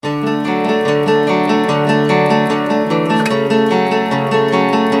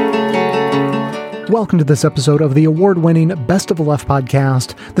Welcome to this episode of the award-winning Best of the Left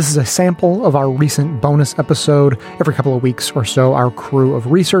podcast. This is a sample of our recent bonus episode. Every couple of weeks or so, our crew of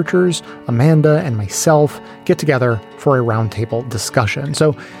researchers, Amanda and myself, get together for a roundtable discussion.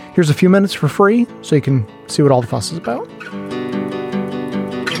 So here's a few minutes for free so you can see what all the fuss is about.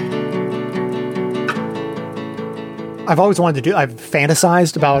 I've always wanted to I've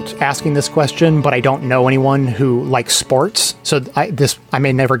fantasized about asking this question, but I don't know anyone who likes sports. So I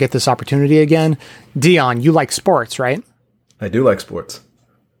may never get this opportunity again. Dion, you like sports, right? I do like sports.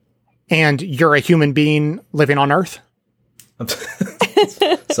 And you're a human being living on Earth?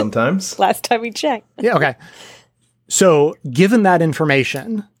 Sometimes. Last time we checked. Yeah, okay. So given that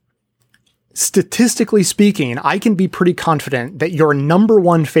information, statistically speaking, I can be pretty confident that your number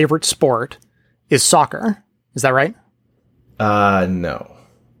one favorite sport is soccer. Is that right? No.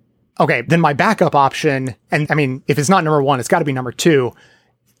 Okay, then my backup option, and I mean, if it's not number one, it's got to be number two.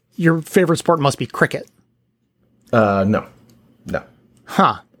 Your favorite sport must be cricket. No.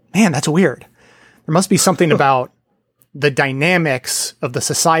 Huh. Man, that's weird. There must be something about the dynamics of the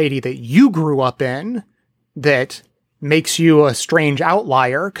society that you grew up in that makes you a strange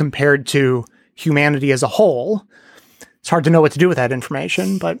outlier compared to humanity as a whole. It's hard to know what to do with that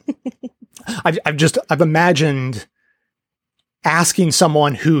information, but I've imagined asking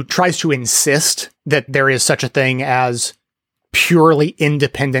someone who tries to insist that there is such a thing as purely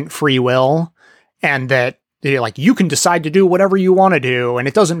independent free will and that like you can decide to do whatever you want to do and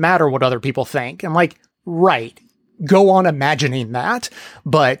it doesn't matter what other people think. I'm like, right, go on imagining that.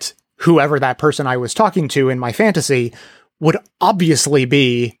 But whoever that person I was talking to in my fantasy would obviously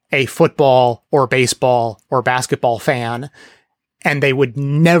be a football or baseball or basketball fan, and they would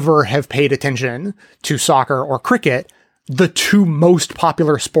never have paid attention to soccer or cricket, the two most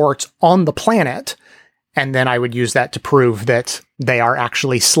popular sports on the planet. And then I would use that to prove that they are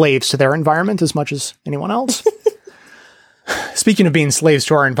actually slaves to their environment as much as anyone else. Speaking of being slaves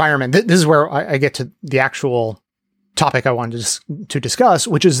to our environment, this is where I get to the actual topic I wanted to discuss,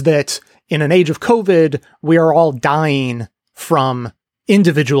 which is that in an age of COVID, we are all dying from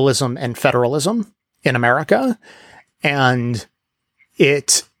individualism and federalism in America. And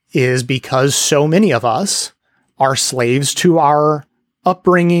it is because so many of us are slaves to our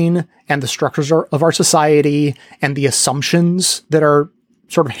upbringing and the structures of our society and the assumptions that are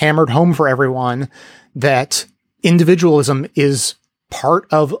sort of hammered home for everyone that individualism is part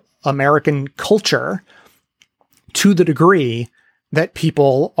of American culture to the degree that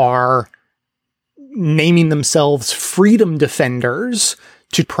people are naming themselves freedom defenders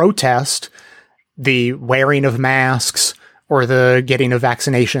to protest the wearing of masks or the getting of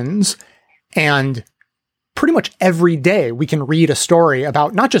vaccinations. And pretty much every day we can read a story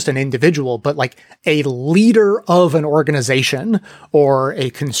about not just an individual, but like a leader of an organization or a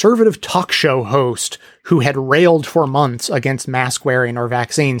conservative talk show host who had railed for months against mask wearing or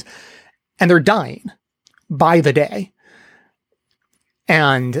vaccines, and they're dying by the day.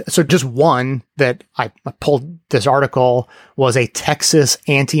 And so just one that I pulled this article was a Texas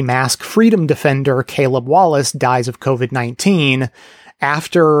anti-mask freedom defender, Caleb Wallace, dies of COVID-19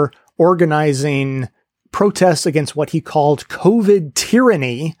 after organizing protests against what he called COVID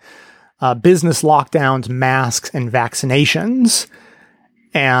tyranny, business lockdowns, masks, and vaccinations,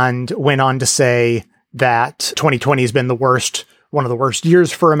 and went on to say that 2020 has been one of the worst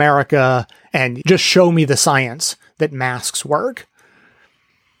years for America, and just show me the science that masks work.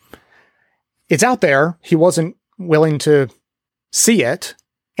 It's out there. He wasn't willing to see it,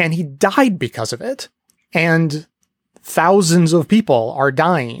 and he died because of it. And thousands of people are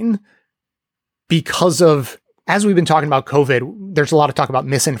dying because of, as we've been talking about COVID, there's a lot of talk about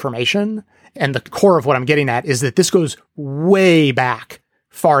misinformation. And the core of what I'm getting at is that this goes way back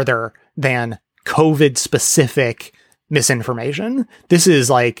farther than COVID-specific misinformation. This is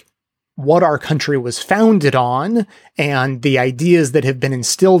like what our country was founded on, and the ideas that have been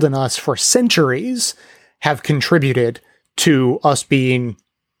instilled in us for centuries have contributed to us being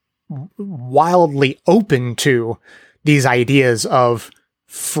wildly open to these ideas of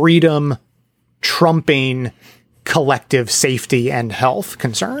freedom trumping collective safety and health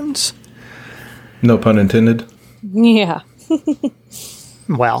concerns. No pun intended. Yeah.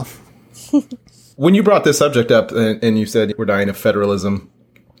 Well. When you brought this subject up and you said we're dying of federalism,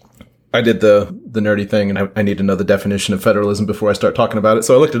 I did the nerdy thing, and I need to know the definition of federalism before I start talking about it.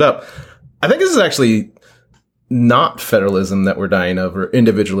 So I looked it up. I think this is actually not federalism that we're dying of, or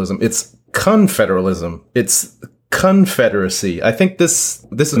individualism. It's confederalism. It's confederacy. I think this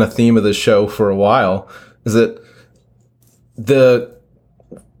is a theme of the show for a while, is that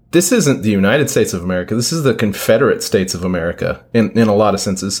this isn't the United States of America. This is the Confederate States of America in a lot of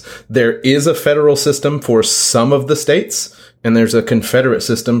senses. There is a federal system for some of the states, and there's a Confederate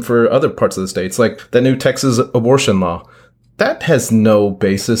system for other parts of the states, like the new Texas abortion law. That has no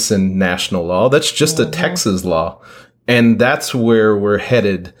basis in national law. That's just a Texas law. And that's where we're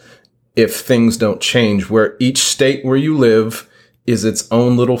headed if things don't change, where each state where you live is its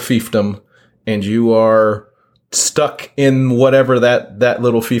own little fiefdom, and you are stuck in whatever that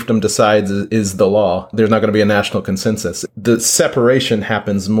little fiefdom decides is the law. There's not going to be a national consensus. The separation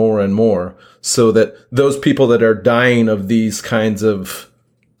happens more and more so that those people that are dying of these kinds of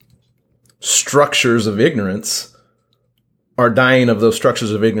structures of ignorance are dying of those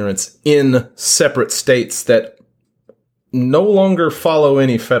structures of ignorance in separate states that no longer follow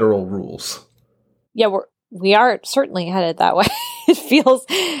any federal rules. Yeah, we are certainly headed that way.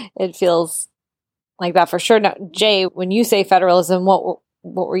 It feels like that for sure. Now, Jay, when you say federalism, what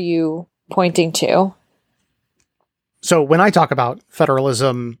were you pointing to? So when I talk about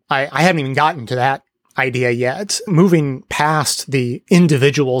federalism, I haven't even gotten to that idea yet. Moving past the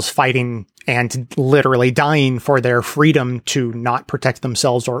individuals fighting and literally dying for their freedom to not protect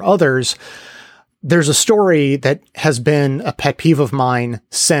themselves or others, there's a story that has been a pet peeve of mine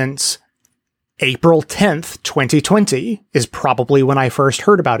since April 10th, 2020 is probably when I first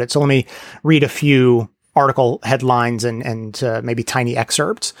heard about it. So let me read a few article headlines and maybe tiny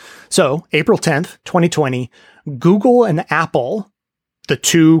excerpts. So April 10th, 2020, Google and Apple, the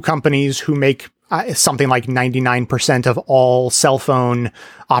two companies who make something like 99% of all cell phone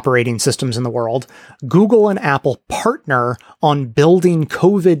operating systems in the world, Google and Apple partner on building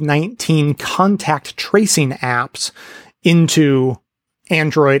COVID-19 contact tracing apps into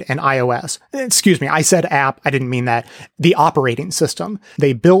Android and iOS. Excuse me, I said app, I didn't mean that. The operating system.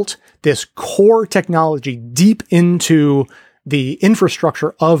 They built this core technology deep into the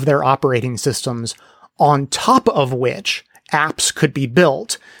infrastructure of their operating systems, on top of which apps could be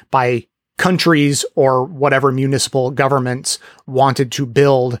built by countries or whatever municipal governments wanted to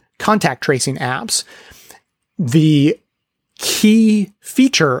build contact tracing apps. The key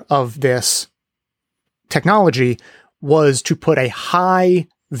feature of this technology was to put a high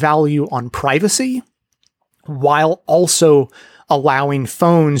value on privacy while also allowing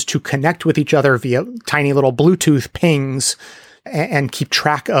phones to connect with each other via tiny little Bluetooth pings and keep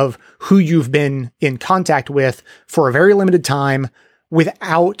track of who you've been in contact with for a very limited time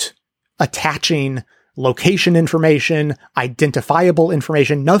without attaching location information, identifiable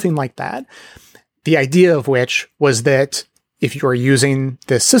information, nothing like that. The idea of which was that if you are using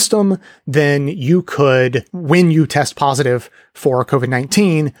this system, then you could, when you test positive for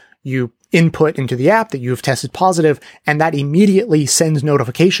COVID-19, you input into the app that you've tested positive, and that immediately sends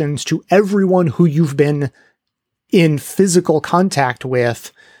notifications to everyone who you've been in physical contact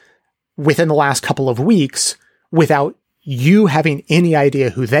with within the last couple of weeks without you having any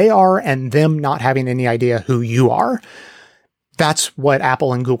idea who they are and them not having any idea who you are. That's what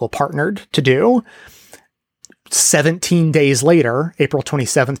Apple and Google partnered to do. 17 days later, April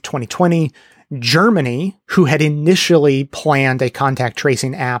 27th, 2020, Germany, who had initially planned a contact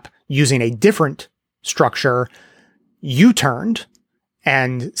tracing app using a different structure, U-turned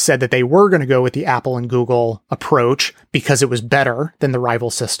and said that they were going to go with the Apple and Google approach because it was better than the rival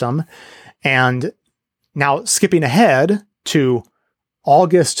system. And now skipping ahead to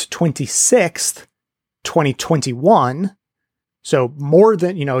August 26th, 2021, so more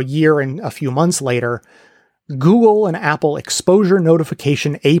than, a year and a few months later, Google and Apple exposure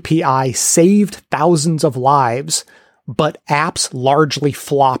notification API saved thousands of lives, but apps largely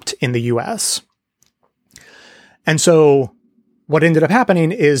flopped in the US. And so what ended up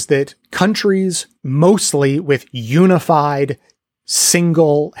happening is that countries, mostly with unified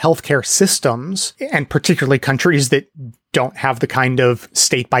single healthcare systems, and particularly countries that don't have the kind of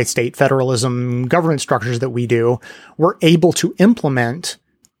state-by-state federalism government structures that we do, were able to implement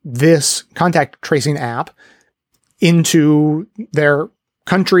this contact tracing app into their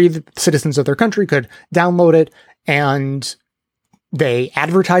country. The citizens of their country could download it, and they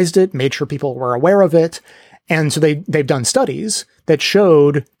advertised it, made sure people were aware of it. And so they've done studies that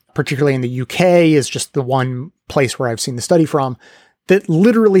showed, particularly in the UK is just the one place where I've seen the study from, that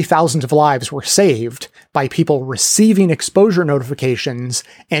literally thousands of lives were saved by people receiving exposure notifications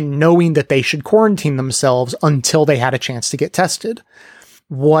and knowing that they should quarantine themselves until they had a chance to get tested.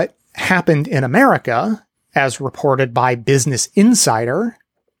 What happened in America, as reported by Business Insider,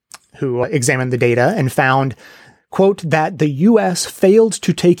 who examined the data and found, quote, that the U.S. failed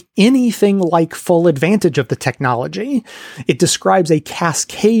to take anything like full advantage of the technology. It describes a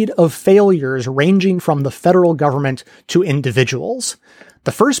cascade of failures ranging from the federal government to individuals.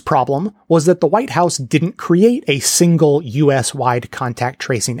 The first problem was that the White House didn't create a single US-wide contact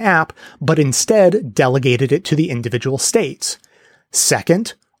tracing app, but instead delegated it to the individual states.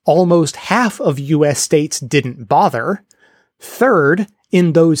 Second, almost half of US states didn't bother. Third,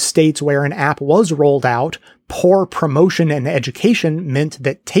 in those states where an app was rolled out, poor promotion and education meant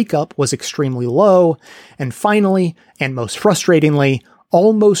that take-up was extremely low. And finally, and most frustratingly,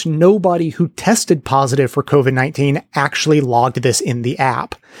 almost nobody who tested positive for COVID-19 actually logged this in the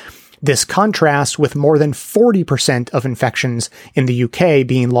app. This contrasts with more than 40% of infections in the UK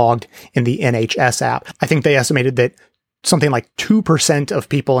being logged in the NHS app. I think they estimated that something like 2% of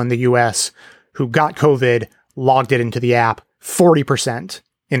people in the US who got COVID logged it into the app, 40%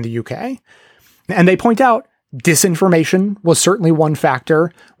 in the UK. And they point out disinformation was certainly one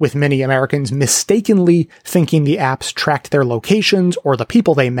factor, with many Americans mistakenly thinking the apps tracked their locations or the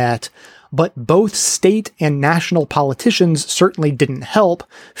people they met, but both state and national politicians certainly didn't help,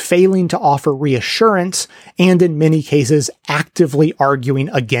 failing to offer reassurance and in many cases actively arguing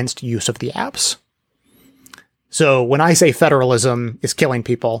against use of the apps. So when I say federalism is killing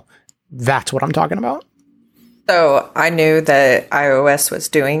people, that's what I'm talking about. So I knew that iOS was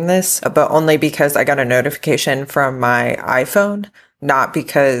doing this, but only because I got a notification from my iPhone, not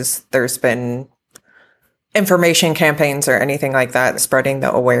because there's been information campaigns or anything like that spreading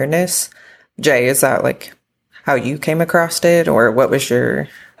the awareness. Jay, is that like how you came across it, or what was your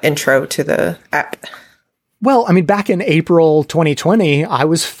intro to the app? Well, I mean, back in April 2020, I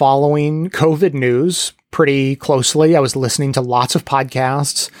was following COVID news pretty closely. I was listening to lots of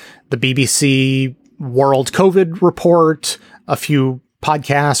podcasts, the BBC World COVID Report, a few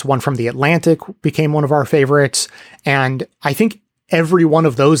podcasts, one from The Atlantic became one of our favorites. And I think every one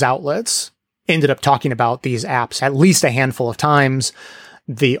of those outlets ended up talking about these apps at least a handful of times.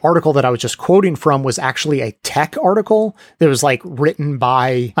 The article that I was just quoting from was actually a tech article that was like written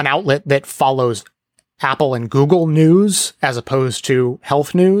by an outlet that follows Apple and Google news as opposed to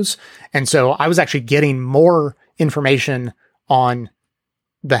health news. And so I was actually getting more information on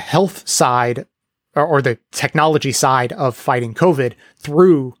the health side or the technology side of fighting COVID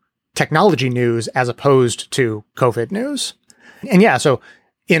through technology news as opposed to COVID news. And yeah, so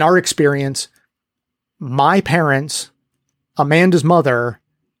in our experience, my parents, Amanda's mother,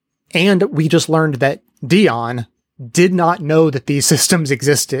 and we just learned that Dion did not know that these systems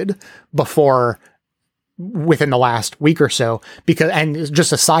existed before within the last week or so. And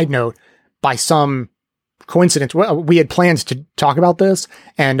just a side note, by some coincidence, we had plans to talk about this,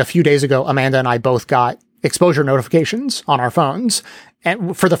 and a few days ago, Amanda and I both got exposure notifications on our phones,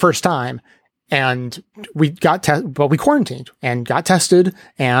 and for the first time, and we got but we quarantined and got tested,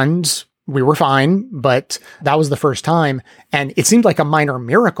 and we were fine. But that was the first time, and it seemed like a minor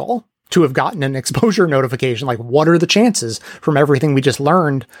miracle to have gotten an exposure notification. Like, what are the chances from everything we just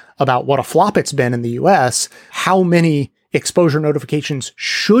learned about what a flop it's been in the US? How many exposure notifications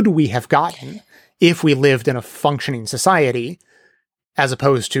should we have gotten if we lived in a functioning society, as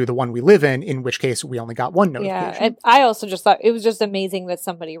opposed to the one we live in which case we only got one notification? Yeah, I also just thought it was just amazing that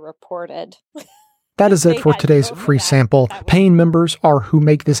somebody reported. That is it for today's free sample. Paying members are who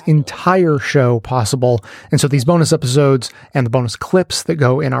make this entire show possible. And so these bonus episodes and the bonus clips that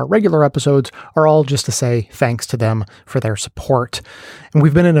go in our regular episodes are all just to say thanks to them for their support. And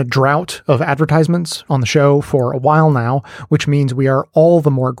we've been in a drought of advertisements on the show for a while now, which means we are all the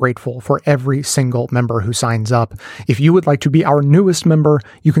more grateful for every single member who signs up. If you would like to be our newest member,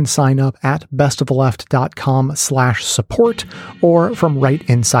 you can sign up at bestoftheleft.com/support or from right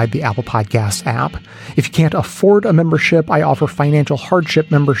inside the Apple Podcasts app. If you can't afford a membership, I offer financial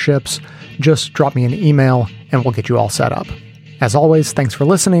hardship memberships. Just drop me an email and we'll get you all set up. As always, thanks for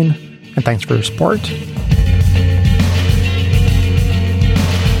listening and thanks for your support.